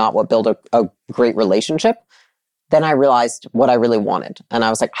lust are not what build a great relationship, then I realized what I really wanted. And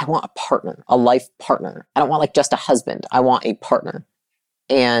I was like, I want a partner, a life partner. I don't want like just a husband. I want a partner.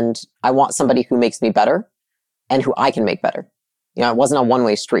 And I want somebody who makes me better and who I can make better. You know, it wasn't a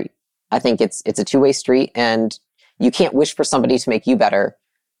one-way street. I think it's a two-way street, and you can't wish for somebody to make you better,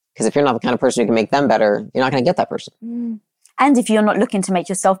 because if you're not the kind of person who can make them better, you're not going to get that person. And if you're not looking to make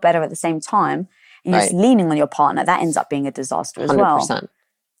yourself better at the same time, and you're just leaning on your partner, that ends up being a disaster as 100%. Well.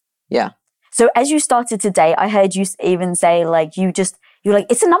 Yeah. So as you started today, I heard you even say like, you're like,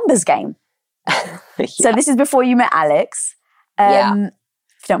 it's a numbers game. Yeah. So this is before you met Alex. If you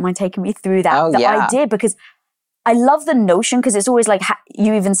don't mind taking me through that, idea, because I love the notion, because it's always like,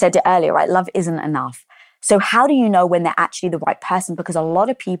 you even said it earlier, right? Love isn't enough. So how do you know when they're actually the right person? Because a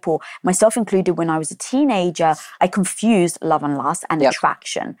lot of people, myself included, when I was a teenager, I confused love and lust and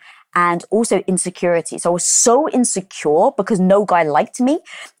attraction. And also insecurity. So I was so insecure because no guy liked me,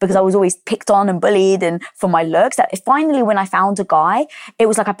 because I was always picked on and bullied and for my looks, that finally when I found a guy, it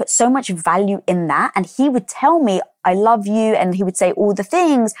was like I put so much value in that. And he would tell me, I love you. And he would say all the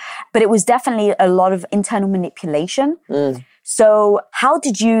things, but it was definitely a lot of internal manipulation. So how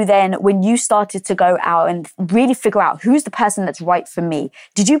did you then, when you started to go out and really figure out who's the person that's right for me,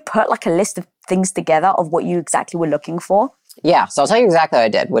 did you put like a list of things together of what you exactly were looking for? Yeah. So I'll tell you exactly what I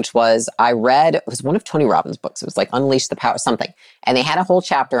did, which was it was one of Tony Robbins' books. It was like Unleash the Power something. And they had a whole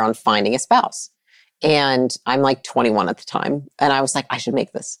chapter on finding a spouse. And I'm like 21 at the time. And I was like, I should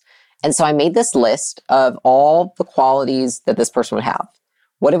make this. And so I made this list of all the qualities that this person would have,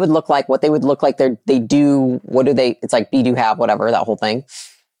 what it would look like, what they would look like they do, it's like be, do, have, whatever, that whole thing.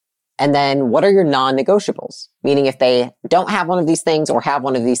 And then what are your non-negotiables? Meaning if they don't have one of these things or have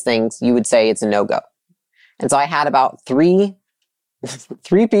one of these things, you would say it's a no-go. And so I had about three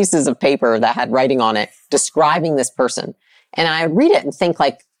pieces of paper that had writing on it describing this person. And I would read it and think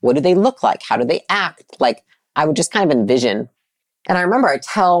like, what do they look like? How do they act? Like, I would just kind of envision. And I remember I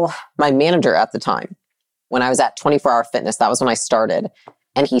tell my manager at the time, when I was at 24 Hour Fitness, that was when I started.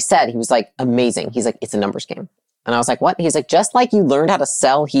 And he was like, amazing. He's like, it's a numbers game. And I was like, what? He's like, just like you learned how to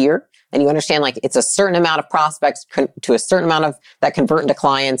sell here and you understand like it's a certain amount of prospects to a certain amount of that convert into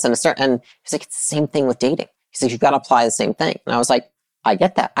clients and he's like, it's the same thing with dating. He's like, you've got to apply the same thing. And I was like, I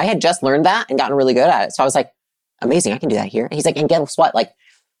get that. I had just learned that and gotten really good at it. So I was like, amazing. I can do that here. And he's like, and guess what? Like,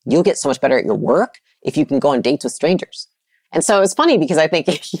 you'll get so much better at your work if you can go on dates with strangers. And so it's funny because I think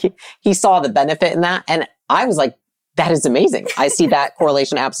he saw the benefit in that. And I was like, that is amazing. I see that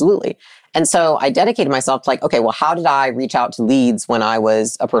correlation. Absolutely. And so I dedicated myself to like, okay, well, how did I reach out to leads when I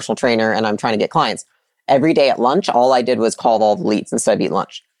was a personal trainer and I'm trying to get clients? Every day at lunch, all I did was call all the leads instead of eat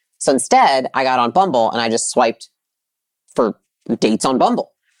lunch. So instead, I got on Bumble and I just swiped for dates on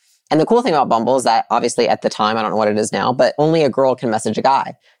Bumble. And the cool thing about Bumble is that obviously at the time, I don't know what it is now, but only a girl can message a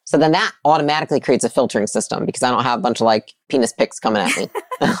guy. So then that automatically creates a filtering system because I don't have a bunch of like penis pics coming at me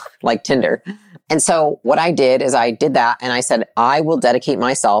like Tinder. And so what I did is I did that and I said, I will dedicate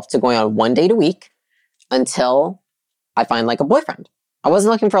myself to going on 1 date a week until I find like a boyfriend. I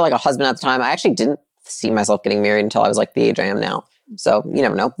wasn't looking for like a husband at the time. I actually didn't see myself getting married until I was like the age I am now. So you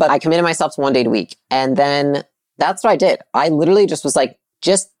never know. But I committed myself to 1 date a week. And then that's what I did. I literally just was like,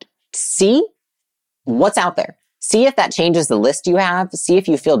 just see what's out there. See if that changes the list you have. See if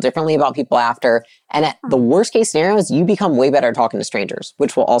you feel differently about people after. And at the worst case scenario is you become way better at talking to strangers,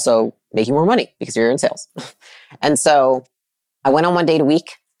 which will also make you more money because you're in sales. And so I went on 1 date a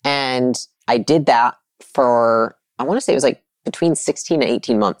week and I did that for, I want to say it was like between 16 and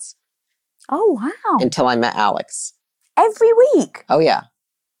 18 months. Oh, wow. Until I met Alex. Every week? Oh, yeah.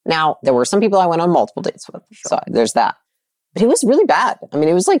 Now, there were some people I went on multiple dates with. Sure. So there's that. But it was really bad. I mean,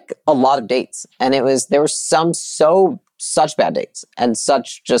 it was like a lot of dates. And there were such bad dates and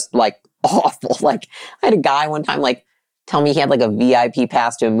such just like awful. Like I had a guy one time like tell me he had like a VIP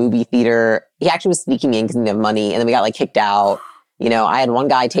pass to a movie theater. He actually was sneaking in because he didn't have money. And then we got like kicked out. You know, I had one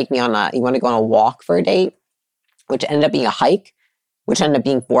guy take me he wanted to go on a walk for a date, which ended up being a hike, which ended up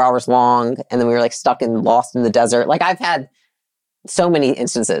being 4 hours long. And then we were like lost in the desert. Like I've had so many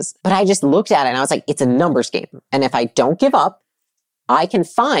instances, but I just looked at it and I was like, it's a numbers game. And if I don't give up, I can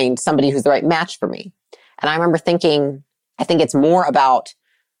find somebody who's the right match for me. And I remember thinking, I think it's more about,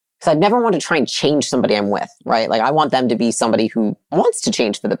 because I'd never want to try and change somebody I'm with, right? Like I want them to be somebody who wants to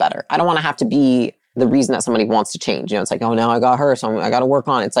change for the better. I don't want to have to be the reason that somebody wants to change. You know, it's like, oh, now I got her, so I got to work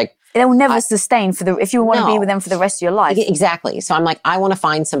on it. It's like, it will never sustain if you want to be with them for the rest of your life. Exactly. So I'm like, I want to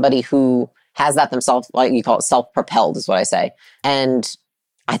find somebody who has that themselves, like you call it self-propelled is what I say. And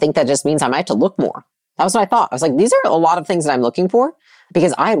I think that just means I might have to look more. That was what I thought. I was like, these are a lot of things that I'm looking for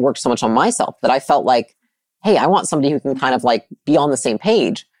because I had worked so much on myself that I felt like, hey, I want somebody who can kind of like be on the same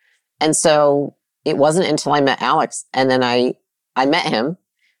page. And so it wasn't until I met Alex and then I met him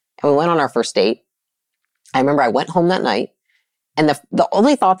and we went on our first date. I remember I went home that night and the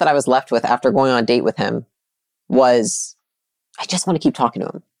only thought that I was left with after going on a date with him was, I just want to keep talking to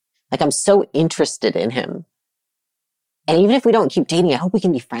him. Like, I'm so interested in him. And even if we don't keep dating, I hope we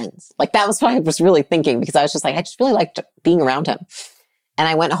can be friends. Like, that was what I was really thinking because I was just like, I just really liked being around him. And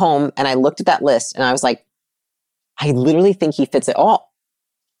I went home and I looked at that list and I was like, I literally think he fits it all.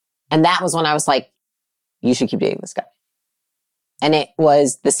 And that was when I was like, you should keep dating this guy. And it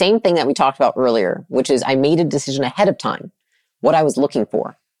was the same thing that we talked about earlier, which is I made a decision ahead of time, what I was looking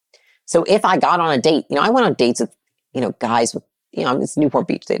for. So if I got on a date, I went on dates with, guys with, it's Newport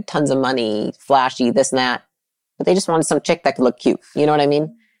Beach. They had tons of money, flashy, this and that. But they just wanted some chick that could look cute. You know what I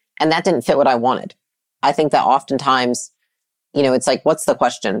mean? And that didn't fit what I wanted. I think that oftentimes, it's like, what's the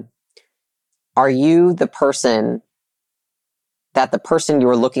question? Are you the person that the person you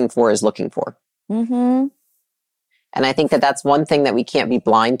were looking for is looking for? Mm-hmm. And I think that that's one thing that we can't be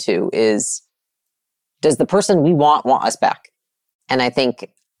blind to is, does the person we want us back? And I think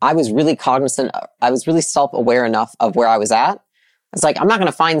I was really cognizant. I was really self-aware enough of where I was at. It's like, I'm not going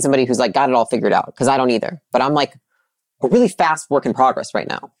to find somebody who's like got it all figured out because I don't either. But I'm like a really fast work in progress right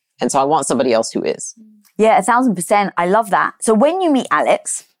now. And so I want somebody else who is. Yeah, 1,000%. I love that. So when you meet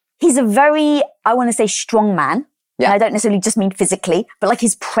Alex, he's a very, I want to say strong man. Yeah. And I don't necessarily just mean physically, but like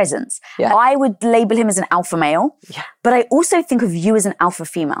his presence. Yeah. I would label him as an alpha male. Yeah. But I also think of you as an alpha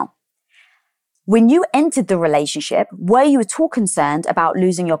female. When you entered the relationship, were you at all concerned about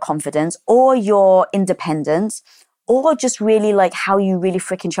losing your confidence or your independence or just really like how you really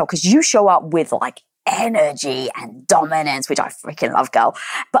freaking show? Because you show up with like energy and dominance, which I freaking love, girl.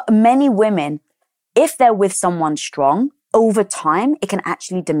 But many women, if they're with someone strong, over time, it can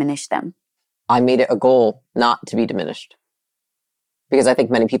actually diminish them. I made it a goal not to be diminished because I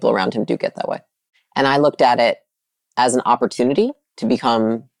think many people around him do get that way. And I looked at it as an opportunity to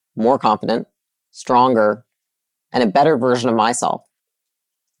become more confident, stronger, and a better version of myself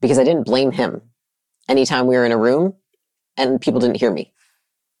because I didn't blame him anytime we were in a room and people didn't hear me.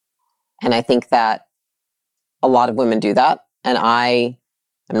 And I think that a lot of women do that. And I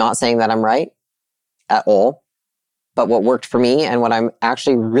am not saying that I'm right at all. But what worked for me and what I'm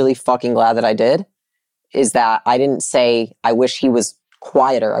actually really fucking glad that I did is that I didn't say, I wish he was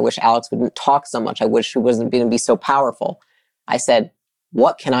quieter. I wish Alex wouldn't talk so much. I wish he wasn't going to be so powerful. I said,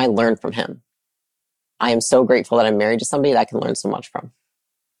 what can I learn from him? I am so grateful that I'm married to somebody that I can learn so much from.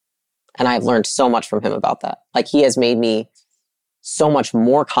 And I've learned so much from him about that. Like he has made me so much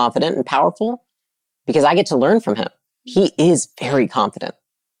more confident and powerful because I get to learn from him. He is very confident.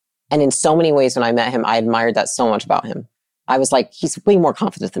 And in so many ways, when I met him, I admired that so much about him. I was like, he's way more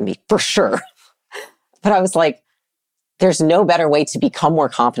confident than me, for sure. But I was like, there's no better way to become more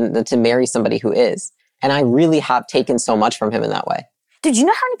confident than to marry somebody who is. And I really have taken so much from him in that way. Did you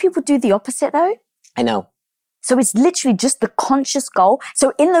know how many people do the opposite though? I know. So it's literally just the conscious goal.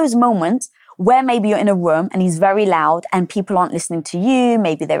 So in those moments where maybe you're in a room and he's very loud and people aren't listening to you,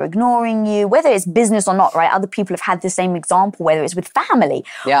 maybe they're ignoring you, whether it's business or not, right? Other people have had the same example, whether it's with family,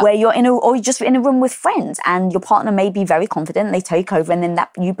 where you're or you're just in a room with friends and your partner may be very confident and they take over and then that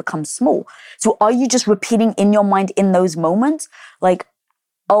you become small. So are you just repeating in your mind in those moments, like,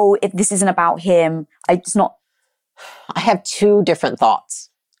 oh, this isn't about him. It's not. I have two different thoughts.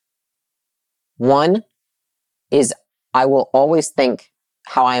 One is I will always think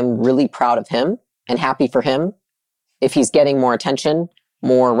how I am really proud of him and happy for him if he's getting more attention,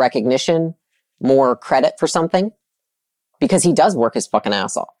 more recognition, more credit for something, because he does work his fucking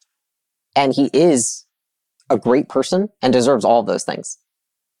ass off. And he is a great person and deserves all of those things.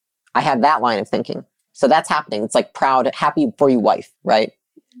 I have that line of thinking. So that's happening. It's like proud, happy for you, wife, right?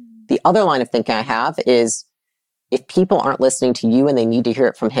 The other line of thinking I have is if people aren't listening to you and they need to hear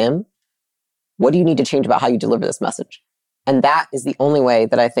it from him, what do you need to change about how you deliver this message? And that is the only way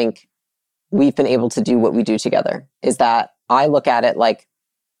that I think we've been able to do what we do together, is that I look at it like,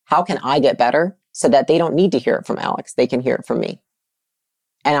 how can I get better so that they don't need to hear it from Alex? They can hear it from me.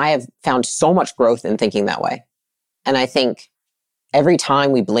 And I have found so much growth in thinking that way. And I think every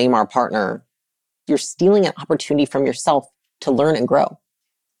time we blame our partner, you're stealing an opportunity from yourself to learn and grow.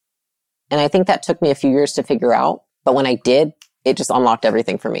 And I think that took me a few years to figure out. But when I did, it just unlocked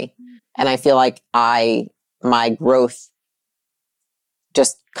everything for me. And I feel like my growth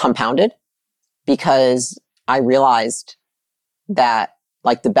just compounded because I realized that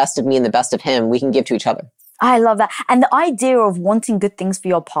like the best of me and the best of him, we can give to each other. I love that. And the idea of wanting good things for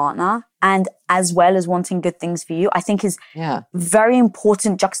your partner and as well as wanting good things for you, I think is very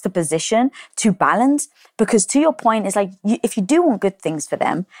important juxtaposition to balance, because to your point, it's like if you do want good things for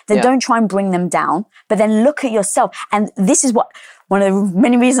them, then don't try and bring them down, but then look at yourself. And this is one of the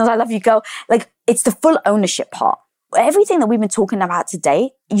many reasons I love you, girl. Like it's the full ownership part. Everything that we've been talking about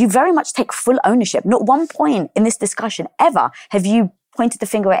today, you very much take full ownership. Not one point in this discussion ever have you pointed the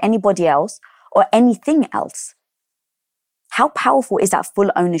finger at anybody else or anything else. How powerful is that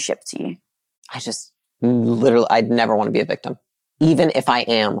full ownership to you? I just literally, I'd never want to be a victim. Even if I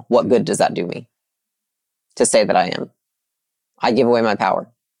am, what good does that do me to say that I am? I give away my power.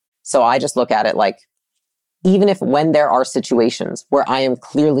 So I just look at it like, even if when there are situations where I am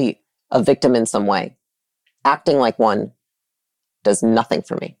clearly a victim in some way, acting like one does nothing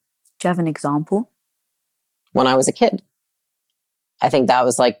for me. Do you have an example? When I was a kid, I think that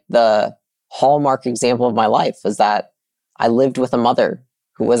was like the hallmark example of my life, was that I lived with a mother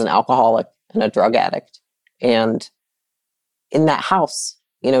who was an alcoholic and a drug addict. And in that house,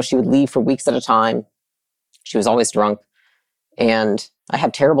 you know, she would leave for weeks at a time. She was always drunk. And I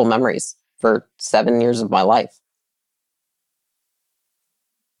have terrible memories for 7 years of my life.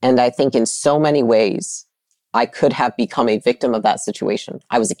 And I think in so many ways, I could have become a victim of that situation.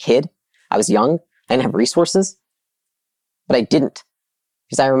 I was a kid. I was young. I didn't have resources. But I didn't.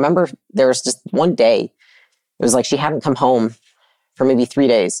 Because I remember there was just one day, it was like she hadn't come home for maybe 3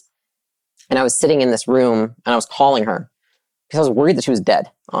 days. And I was sitting in this room and I was calling her because I was worried that she was dead,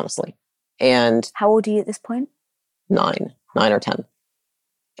 honestly. And how old are you at this point? 9 or 10.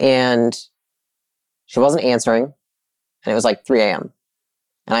 And she wasn't answering. And it was like 3 a.m.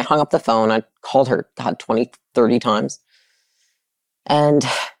 And I hung up the phone. I called her, 20, 30 times. And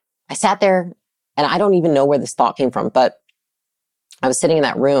I sat there and I don't even know where this thought came from, but I was sitting in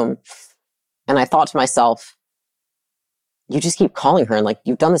that room and I thought to myself, you just keep calling her and like,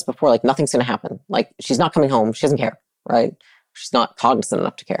 you've done this before, like nothing's going to happen. Like she's not coming home. She doesn't care, right? She's not cognizant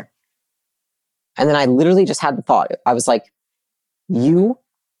enough to care. And then I literally just had the thought. I was like, you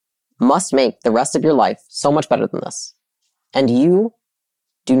must make the rest of your life so much better than this. And you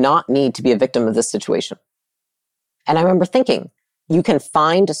do not need to be a victim of this situation. And I remember thinking, you can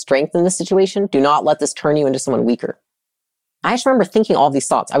find a strength in this situation. Do not let this turn you into someone weaker. I just remember thinking all these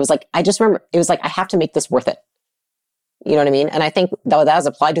thoughts. I was like, I just remember, it was like, I have to make this worth it. You know what I mean? And I think that has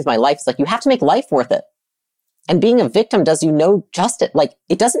applied to my life. It's like, you have to make life worth it. And being a victim does you no justice. Like,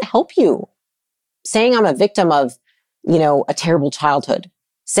 it doesn't help you. Saying I'm a victim of, you know, a terrible childhood.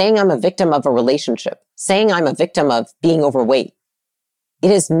 Saying I'm a victim of a relationship. Saying I'm a victim of being overweight.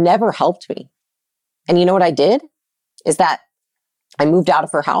 It has never helped me. And you know what I did? Is that I moved out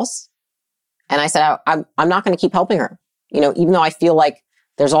of her house and I said, I'm not going to keep helping her. You know, even though I feel like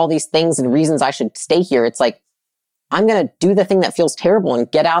there's all these things and reasons I should stay here, it's like, I'm going to do the thing that feels terrible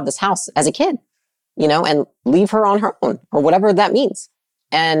and get out of this house as a kid. and leave her on her own or whatever that means.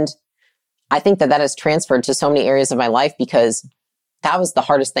 And I think that has transferred to so many areas of my life because that was the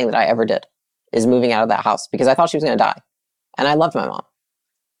hardest thing that I ever did, is moving out of that house, because I thought she was going to die. And I loved my mom.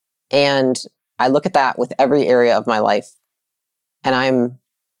 And I look at that with every area of my life. And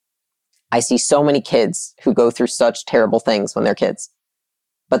I see so many kids who go through such terrible things when they're kids.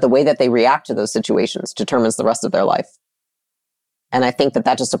 But the way that they react to those situations determines the rest of their life. And I think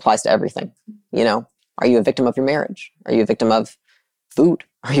that just applies to everything. Are you a victim of your marriage? Are you a victim of food?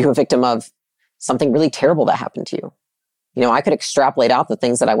 Are you a victim of something really terrible that happened to you? I could extrapolate out the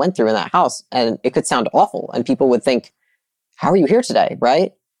things that I went through in that house, and it could sound awful. And people would think, how are you here today?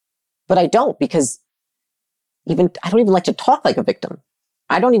 Right? But I don't, because I don't even like to talk like a victim.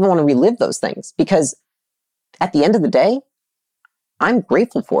 I don't even want to relive those things, because at the end of the day, I'm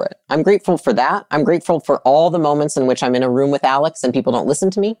grateful for it. I'm grateful for that. I'm grateful for all the moments in which I'm in a room with Alex and people don't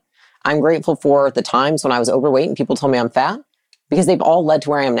listen to me. I'm grateful for the times when I was overweight and people told me I'm fat, because they've all led to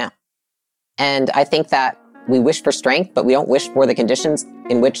where I am now. And I think that we wish for strength, but we don't wish for the conditions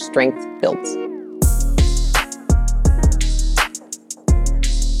in which strength builds.